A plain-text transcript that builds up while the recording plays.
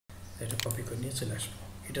এটা কপি করে নিয়ে চলে আসবো।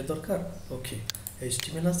 এটা দরকার, ওকে।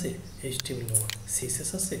 এইচটিএমএল আছে, এইচটিএমএল নেব।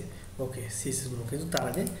 সিএসএস আছে, ওকে, সিএসএস নেব। কিন্তু তার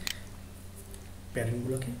আগে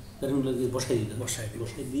প্যারেন্টগুলোকে বসাই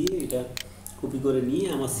দিয়ে এটা কপি করে নিয়ে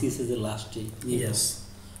আমার সিএসএস এর লাস্টে ইয়েস।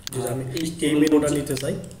 যদি আমি এই মেনুটা নিতে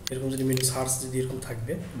চাই, এরকম যদি মেনু সার্চ যদি এরকম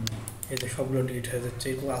থাকবে, এতে সবগুলো ডিলিট হয়ে যাচ্ছে।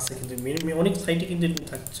 এরকম আছে কিন্তু অনেক সাইটে কিন্তু এরকম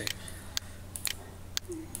থাকছে।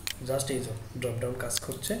 জাস্ট এই যে ড্রপ ডাউন কাজ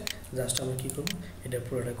করছে। জাস্ট আমরা কী করবো, এটা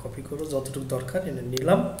পুরোটা কপি করবো, যতটুকু দরকার এটা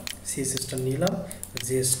নিলাম, সিএসএসটা নিলাম,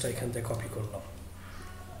 জেএসটা এখান থেকে কপি করলাম।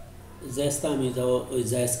 জেএসটা আমি যাও ওই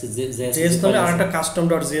জেএস নামে আরেকটা কাস্টম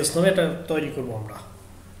ডট জেএস নামে এটা তৈরি করবো আমরা,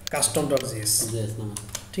 কাস্টম ডট জেএস নামে।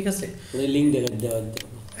 ঠিক আছে, ওই লিংক দেওয়া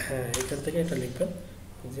হ্যাঁ, এখান থেকে এটা লিখবেন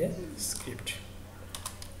যে স্ক্রিপ্ট।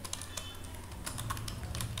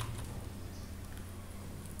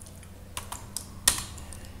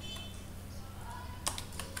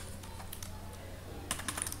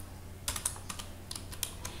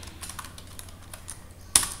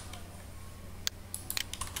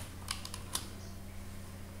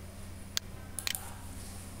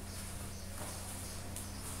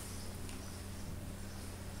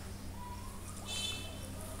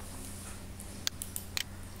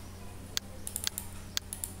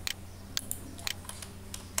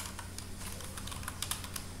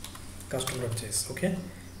 কাস্টমার.js, ওকে,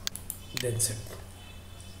 দেন সেভ।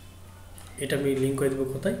 এটা আমি লিঙ্ক করে দেবো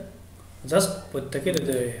কোথায়, জাস্ট প্রত্যেকের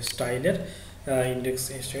স্টাইলের ইন্ডেক্স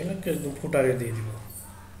স্টাইল একদম ফুটারে দিয়ে দিব।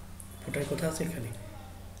 ফুটার কোথায় আছে এখানে,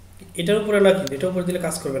 এটার উপরে না, কিন্তু এটার উপরে দিলে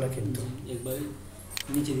কাজ করবে না, কিন্তু একবার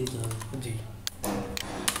নিচে দিতে হবে। জি,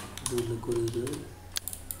 করে দিতে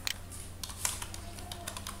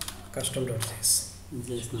কাস্টম.js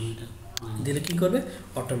নামটা দিলে কী করবে,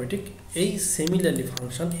 অটোমেটিক এই সিমিলারলি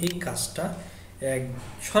ফাংশন এই কাজটা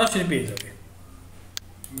সরাসরি পেয়ে যাবে।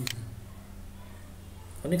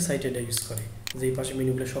 অনেক সাইটে এটা ইউজ করে, যে এই পাশে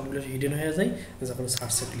মেনুগুলো সবগুলো হিডেন হয়ে যায় যখন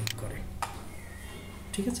সার্চে ক্লিক করে।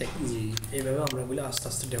 ঠিক আছে, এইভাবে আমরা এগুলো আস্তে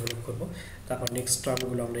আস্তে ডেভেলপ করবো। তারপর নেক্সট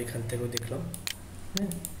টার্মগুলো আমরা এখান থেকেও দেখলাম।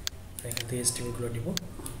 হ্যাঁ, এখান থেকে এস্টিমেটগুলো নিব।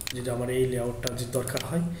 যদি আমার এই লেআউটটা যদি দরকার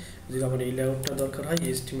হয়, যদি আমার এই লেআউটটা দরকার হয়,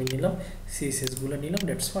 এস্টিমেট নিলাম, সিএসএসগুলো নিলাম,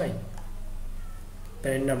 দ্যাটস ফাইন।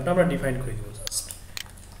 প্যারেন্ট নামটা আমরা ডিফাইন করে দেবো জাস্ট।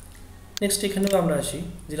 নেক্সট এখানেও আমরা আসি,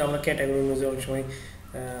 যেটা আমরা ক্যাটাগরি অনুযায়ী অনেক সময়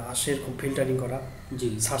আসে এরকম ফিল্টারিং করা,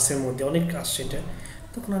 সার্চের মধ্যে অনেক আসছে এটা,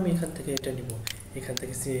 তখন আমি এখান থেকে এটা নিব, এখান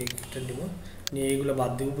থেকে এটা নিব, নিয়ে এইগুলো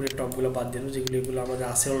বাদ দিয়ে উপরে টপগুলো বাদ দিয়ে দেবো, যেগুলো এগুলো আমাদের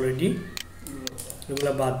আছে অলরেডি,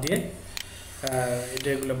 এগুলো বাদ দিয়ে এটা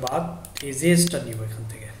এগুলো বাদ, এই জেএসটা নিব এখান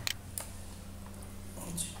থেকে।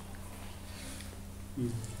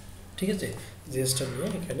 ঠিক আছে, জেএসটা নিয়ে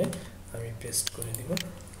এখানে আমি পেস্ট করে দিব।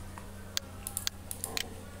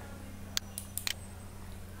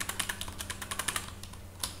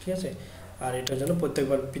 ঠিক আছে, আর এটার জন্য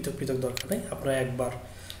প্রত্যেকবার পৃথক পৃথক দরকার নেই, আপনারা একবার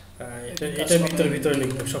এটা ভিতরে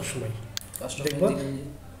লিখবেন সবসময়, দেখবো।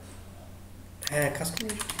 হ্যাঁ,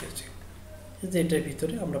 কাস্টমার, ঠিক আছে, যে এটার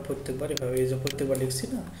ভিতরে আমরা প্রত্যেকবার এভাবে, এই যে প্রত্যেকবার লিখছি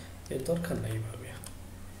না, এর দরকার নাই। এইভাবে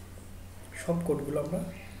সব কোডগুলো আমরা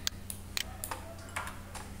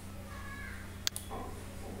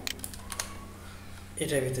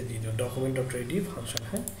এটার ভিতরে দিয়ে দেবো, document.ready ফাংশন।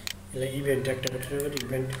 হ্যাঁ, এটা ইভেন্ট, একটা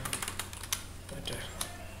ইভেন্ট, এটা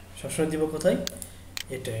সবসময় দিব কোথায়,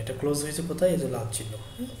 এটা ক্লোজ হয়েছে কোথায়, এই যে লাল চিহ্ন,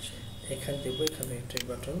 এখানে দেবো, এখানে এটা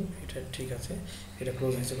বাটন, এটা ঠিক আছে, এটা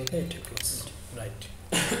ক্লোজ হয়েছে কোথায়, এটা ক্লোজ, রাইট।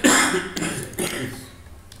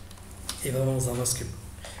 এভাবে আমরা জাভাস্ক্রিপ্ট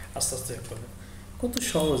আস্তে আস্তে করবো। কত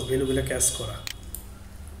সহজ ভ্যালুগুলো ক্যাচ করা।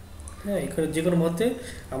 হ্যাঁ, এখানে যে কোনো মতে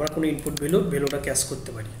আমরা কোনো ইনপুট ভ্যালুটা ক্যাচ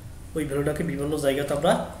করতে পারি, ওই ভ্যালুটাকে বিভিন্ন জায়গাতে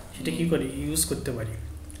আমরা সেটা কী করি, ইউজ করতে পারি।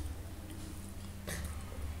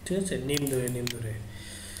 ঠিক আছে, নেম ধরে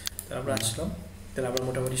আমরা আসলাম, তাহলে আমরা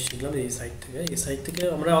মোটামুটি শিখলাম এই সাইট থেকে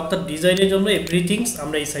আমরা, অর্থাৎ ডিজাইনের জন্য এভরিথিংস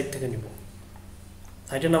আমরা এই সাইট থেকে নিব।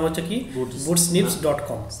 সাইটের নাম হচ্ছে কি,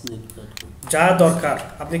 bootsnips.com। যা দরকার,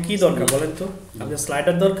 আপনি কি দরকার বলেন তো, আপনার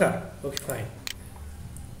স্লাইডার দরকার, ওকে ফাইন,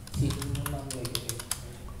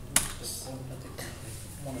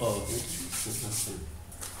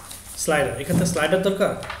 স্লাইডার, এখান থেকে স্লাইডার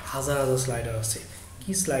দরকার, হাজার হাজার স্লাইডার আছে,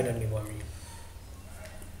 কি স্লাইডার নিব আমি,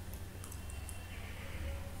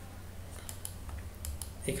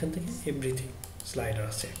 এখান থেকে এভরিথিং স্লাইডার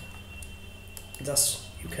আছে, just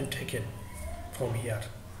you can take it from here.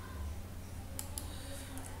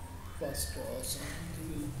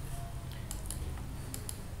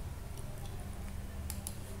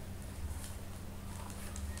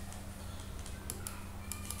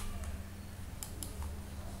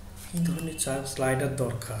 কি ধরনের স্লাইডার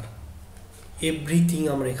দরকার, এভরিথিং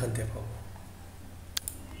আমরা এখান থেকে পাবো।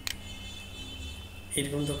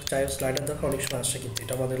 এরকম তো চাই স্লাইডার দরকার অনেক সময় আসে, কিন্তু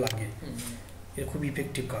এটা আমাদের লাগে। এর খুব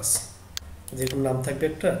ইফেক্টিভ কাজ, যেরকম নাম থাকবে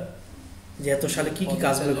একটা, যে এত সালে কি কি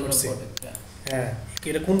কাজগুলো করছে, হ্যাঁ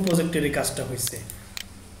এটা কোন প্রজেক্টের এই কাজটা হয়েছে,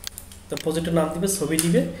 তো প্রজেক্টের নাম দিবে, ছবি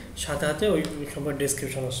দিবে, সাথে সাথে ওই সময়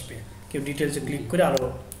ডেসক্রিপশন আসবে, কেউ ডিটেলসে ক্লিক করে আরও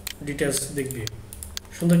ডিটেলস দেখবে।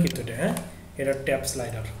 সুন্দর কিন্তু এটা, হ্যাঁ এটা ট্যাব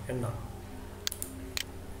স্লাইডার এর নাম।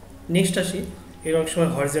 নেক্সট আসি, এর অনেক সময়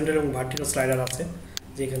হরিজন্টাল এবং ভার্টিক্যাল স্লাইডার আছে,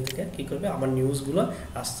 যেখান থেকে কী করবে আমার নিউজগুলো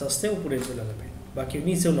আস্তে আস্তে উপরে চলে যাবে বা কেউ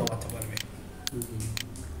নিচেও নামাতে পারবে।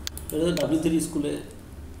 এটা তো W3 স্কুলে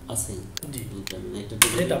আছে। জি,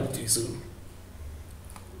 এটা W3 স্কুল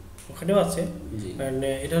ওখানেও আছে। জি, মানে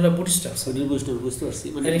এটা হলো বুটস্ট্র্যাপ। বুঝতে পারছি,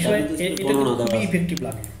 মানে এটা খুবই ইফেক্টিভ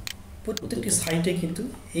লাগে প্রত্যেকটি সাইটে, কিন্তু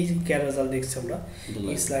এই যে ক্যারাজাল দেখছি আমরা,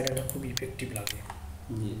 এই স্লাইডারটা খুব ইফেক্টিভ লাগে।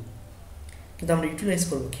 কিন্তু আমরা ইউটিলাইজ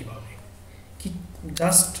করবো কীভাবে, কি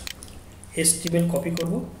জাস্ট HTML কপি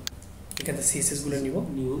করব, এখান থেকে সিএসএসগুলো নিব,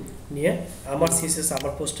 নিয়ে আমার সিএসএস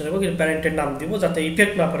আমার পোস্টে রাখবো, কিন্তু প্যারেন্টের নাম দিব যাতে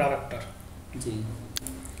ইফেক্ট না করে আরেকটার। জি,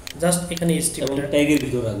 জাস্ট এখানে HTML ট্যাগের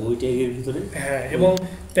ভিতরে রাখবো, ওই ট্যাগের ভিতরে, হ্যাঁ, এবং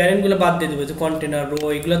প্যারেন্টগুলো বাদ দিয়ে দেবো, যে কন্টেনার রো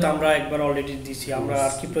এগুলো তো আমরা একবার অলরেডি দিয়েছি, আমরা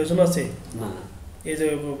আর কি প্রয়োজন আছে? না, এই যে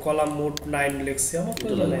কলাম মোট 9 লিখছি, আমার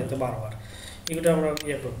প্রয়োজন নেই তো বারবার, এগুলো আমরা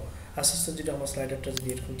ইয়ে করবো। আস্তে আস্তে যদি আমার স্লাইডারটা যদি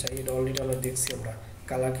এরকম চাই, এটা অলরেডি আমরা দেখছি, আমরা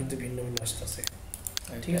কালার কিন্তু ভিন্ন ভিন্ন আসতেছে,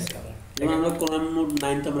 ঠিক আছে। যেমন আমরা কলাম মোড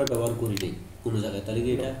 9 তো আমরা ব্যবহার করি নাই কোনো জায়গায়, তাহলে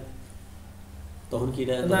কি এটা তখন কি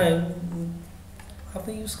এটা না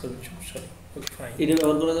আপনি ইউজ করবেন, সমস্যা নেই, ফাইন, এটা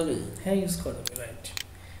ব্যবহার করা যাবে? হ্যাঁ ইউজ করা যাবে, রাইট,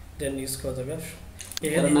 দেন ইউজ করা যাবে।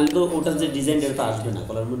 না তো ওটার যে ডিজাইনটা তো আসবে না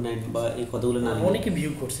কলাম মোড 9 বা এই কতগুলো না, অনেকে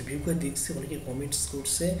ভিউ করছে, ভিউ করে দেখছে, অনেকে কমেন্টস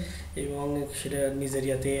করছে এবং সেটা নিজের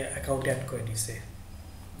ইয়াতে অ্যাকাউন্টে অ্যাড করে দিয়েছে,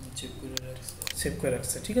 সেভ করে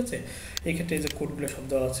রাখছে, ঠিক আছে। এই ক্ষেত্রে যে কোডগুলো সব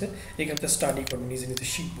দেওয়া আছে, এখান থেকে স্টাডি করবো, নিজে নিজে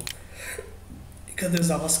শিখবো। এখানে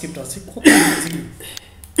জাভাস্ক্রিপ্ট আছে,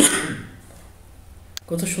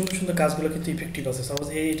 কত সুন্দর সুন্দর কাজগুলো কিন্তু ইফেক্টিভ আছে, সাপোজ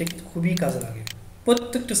এটা কিন্তু খুবই কাজে লাগে,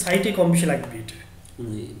 প্রত্যেকটা সাইটে কম বেশি লাগবে এটা।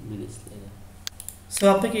 সো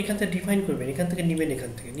আপনাকে এখান থেকে ডিফাইন করবেন, এখান থেকে নেবেন,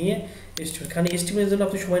 এখান থেকে নিয়ে এখানে এস্টিমেটের জন্য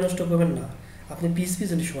আপনি সময় নষ্ট করবেন না, আপনি পিএইচপির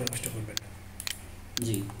জন্য সময় নষ্ট করবেন।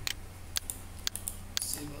 জি,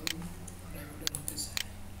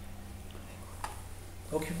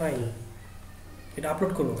 ওকে ফাইন, এটা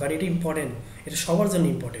আপলোড করবো কারণ এটা ইম্পর্টেন্ট, এটা সবার জন্য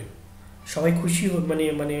ইম্পর্টেন্ট, সবাই খুশি হবে, মানে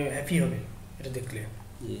মানে হ্যাপি হবে এটা দেখলে।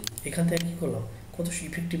 এখান থেকে কী করলাম, কত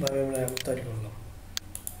ইফেক্টিভভাবে আমরা তৈরি করলাম,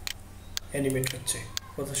 অ্যানিমেট হচ্ছে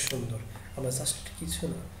কত সুন্দর। আমরা জাস্ট কিছু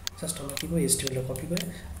না, জাস্ট আমরা কী করবো, HTML কপি করে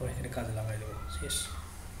আমরা এখানে কাজে লাগাই দেবো, শেষ।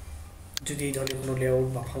 যদি এই ধরনের কোনো লেআউট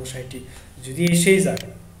বা ফাংশনটি যদি এসেই যায়,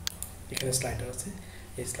 এখানে স্লাইডার আছে,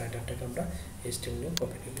 এই স্লাইডারটাকে আমরা HTML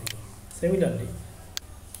কপি করবো। সিমিলারলি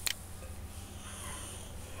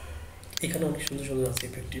এখানে অনেক সুন্দর সুন্দর আছে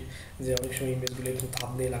ইফেক্টিভ, যে অনেক সময় ইমেজগুলো একটু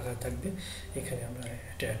থাম্বনেল লাগা থাকবে, এখানে আমরা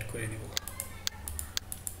এটা অ্যাড করে দিব।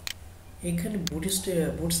 এখানে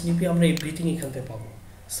বুটস নিপে আমরা এভরিথিং এখান থেকে পাবো।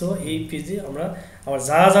 সো এই পেজে আমরা আমার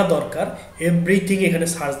যা যা দরকার এভরিথিং এখানে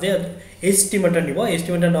সার্চ দিয়ে HTMLটা নিব,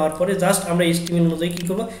 HTMLটা নেওয়ার পরে জাস্ট আমরা HTML অনুযায়ী কী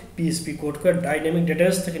করবো, PHP কোড করে ডাইনামিক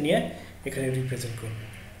ডেটাবেস থেকে নিয়ে এখানে রিপ্রেজেন্ট করবো।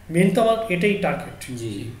 মেন তো আমার এটাই টার্গেট,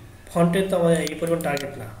 জি, ফন্টের তো আমার এই পরিমাণ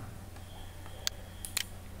টার্গেট না।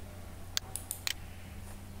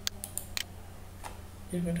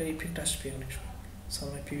 এরকম একটা ইফেক্ট আসবে অনেক সময়,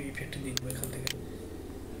 সামনে ইফেক্ট দিয়ে দেবো এখান থেকে।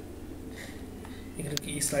 এখানে কি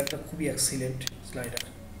এই স্লাইডটা খুবই এক্সিলেন্ট স্লাইডার,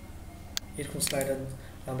 এরকম স্লাইডার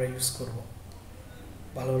আমরা ইউজ করব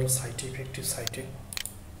ভালো ভালো সাইটে, ইফেক্টিভ সাইটে,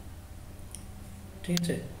 ঠিক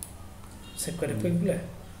আছে। সেভ করে এগুলো,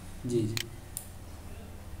 জি জি,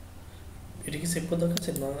 এটা কি সেভ করা দরকার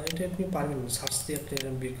আছে না, এটা আপনি পারবেন সার্চ দিয়ে আপনি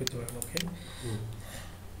বের করতে পারবেন। ওকে,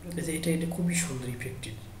 এটা এটা খুবই সুন্দর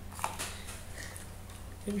ইফেক্টিভ,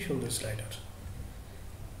 খুবই সুন্দর স্লাইডার।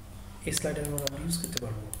 এই স্লাইডার আমরা ইউজ করতে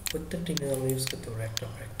পারবো, প্রত্যেকটা ইমেজ আমরা ইউজ করতে পারবো, একটা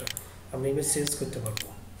একটা আমরা ইমেজ চেঞ্জ করতে পারবো।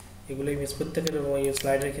 এগুলো ইমেজ প্রত্যেকের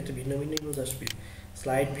স্লাইডের ক্ষেত্রে ভিন্ন ভিন্ন ইমেজ আসবে,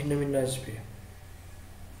 স্লাইড ভিন্ন ভিন্ন আসবে,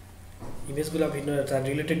 ইমেজগুলো ভিন্ন, তার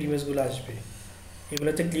রিলেটেড ইমেজগুলো আসবে।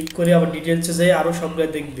 এগুলোতে ক্লিক করে আবার ডিটেলসে যাই আরও সবগুলো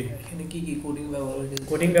দেখবে। এখানে কি কি কোডিং ব্যবহার হয়েছে?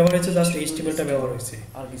 কোডিং ব্যবহার হয়েছে, জাস্ট HTMLটা ব্যবহার হয়েছে,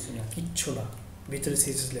 আর কিছু না, কিচ্ছু না, ভিতরে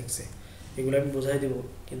CSS লেখছে। এগুলো আমি বোঝাই দেবো,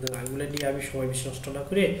 কিন্তু এগুলো নিয়ে আমি সময় বেশি নষ্ট না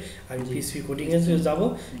করে আমি PHP কোডিংয়ে যাবো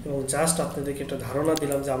এবং জাস্ট আপনাদেরকে একটা ধারণা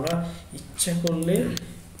দিলাম যে আমরা ইচ্ছা করলে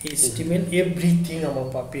HTML এভরিথিং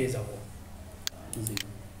আমরা পেয়ে যাবো।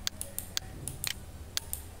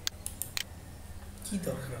 কি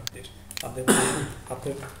দরকার আপনাদের,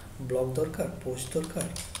 আপনার ব্লগ দরকার, পোস্ট দরকার,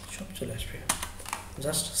 সব চলে আসবে,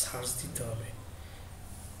 জাস্ট সার্চ দিতে হবে,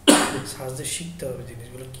 সার্চ দিয়ে শিখতে হবে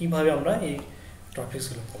জিনিসগুলো কীভাবে আমরা এই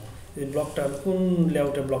টপিকসগুলো পাবো। এই ব্লকটা আমি কোন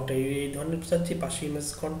লেআউটের ব্লকটা এই ধরনের চাচ্ছি, পাশে ইমেজ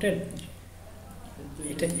কন্টেন্ট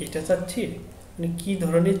এটা চাচ্ছি, মানে কী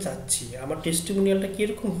ধরনের চাচ্ছি, আমার টেস্টিমোনিয়ালটা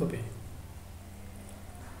কীরকম হবে,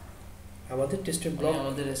 আমাদের টেস্টের ব্লক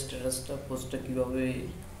আমাদের স্ট্যাটাসটা পোস্টটা কিভাবে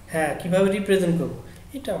হ্যাঁ কীভাবে রিপ্রেজেন্ট করবো,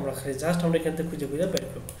 এটা আমরা খালি জাস্ট আমরা এখান থেকে খুঁজে খুঁজে বের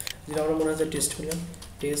করবো। যেটা আমরা মনে হচ্ছে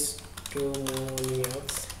টেস্টিমোনিয়ালস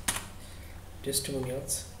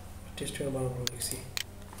টেস্টিমোনিয়াল বানাবো লিখছি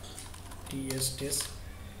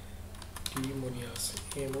টেস্টিমোনিয়ালস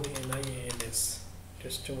MONIALS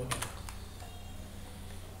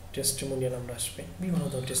টেস্টিমোনিয়াল আমরা আসবে, বিভিন্ন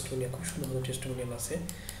ধরনের টেস্টিমোনিয়াল, খুব সুন্দর সুন্দর টেস্টিমোনিয়াল আছে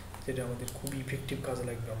যেটা আমাদের খুবই ইফেক্টিভ কাজে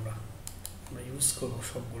লাগবে, আমরা ইউজ করবো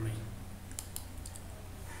সবগুলোই।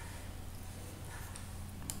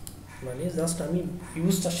 মানে জাস্ট আমি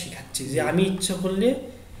ইউজটা শেখাচ্ছি যে আমি ইচ্ছা করলে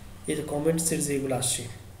এই যে কমেন্টসের যেগুলো আসে,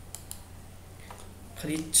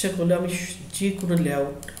 খালি ইচ্ছা করলে আমি যে কোনো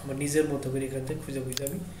লেআউট আমার নিজের মতো করে এখান থেকে খুঁজে খুঁজে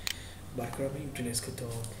আমি বার করে আমি ইউটিলাইজ করতে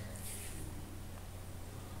পারবো।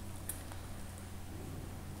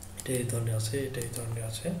 এটা এই ধরনের আছে, এটা এই ধরনের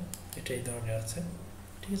আছে, এটা এই ধরনের আছে,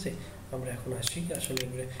 ঠিক আছে। আমরা এখন আসি আসলে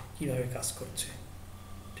এগুলো কীভাবে কাজ করছে,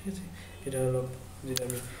 ঠিক আছে। এটা হলো যেটা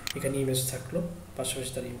আমি এখানে ইমেজ থাকলো,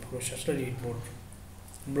 পাশাপাশি তার ইনফরমেশন আসলে রিড মোড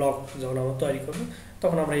ব্লক যখন আমরা তৈরি করবো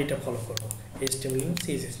তখন আমরা এটা ফলো করবো, HTML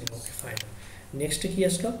CSS ওকে ফাইন। নেক্সটে কী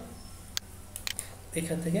আসলো,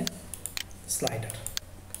 এখান থেকে স্লাইডার,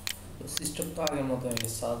 সিস্টেম তো আগের মতো হয়ে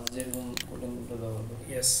গেছে, সার্চ যেরকম কোডিংগুলো ব্যবহার করি।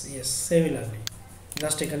 ইয়েস সিমিলারলি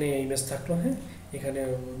জাস্ট এখানে ইমেজ থাকলো, হ্যাঁ এখানে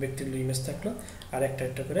ব্যক্তিগুলো ইমেজ থাকলো, আর একটা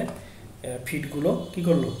একটা করে ফিডগুলো কী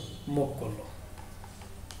করলো, মুভ করলো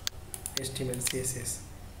HTML CSS,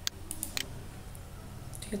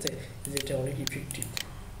 ঠিক আছে। যেটা অনেক ইফেক্টিভ,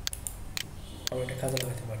 আমরা এটা কাজে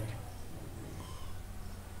লাগাতে পারি।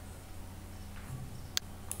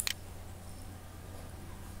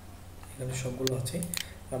 এখানে সবগুলো আছে,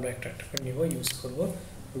 আমরা একটা একটা করে নিব, ইউজ করব,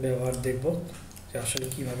 ব্যবহার দেখব যে আসলে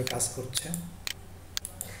কীভাবে কাজ করছে।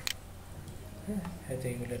 হ্যাঁ এতে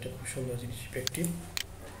এগুলো একটা খুব সুন্দর জিনিস, ইফেক্টিভ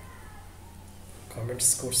কমেন্টস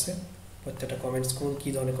করছে, প্রত্যেকটা কমেন্টস কোন কী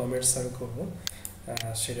ধরনের কমেন্টস আমি করবো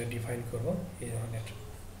সেটা ডিফাইন করব এই ধরনের।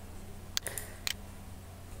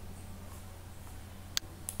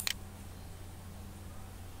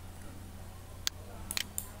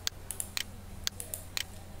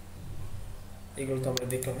 এগুলো তো আমরা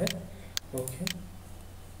দেখলাম, হ্যাঁ ওকে।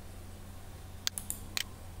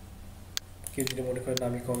 কেউ যদি মনে করেন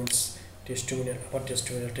আমি কমেন্টস টেস্টিমোনিয়াল, আমার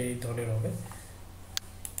টেস্টিমোনিয়ালটা এই ধরনের হবে,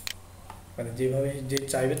 মানে যেভাবে যে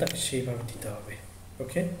চাইবে তাকে সেইভাবে দিতে হবে।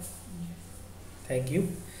 ওকে, থ্যাংক ইউ।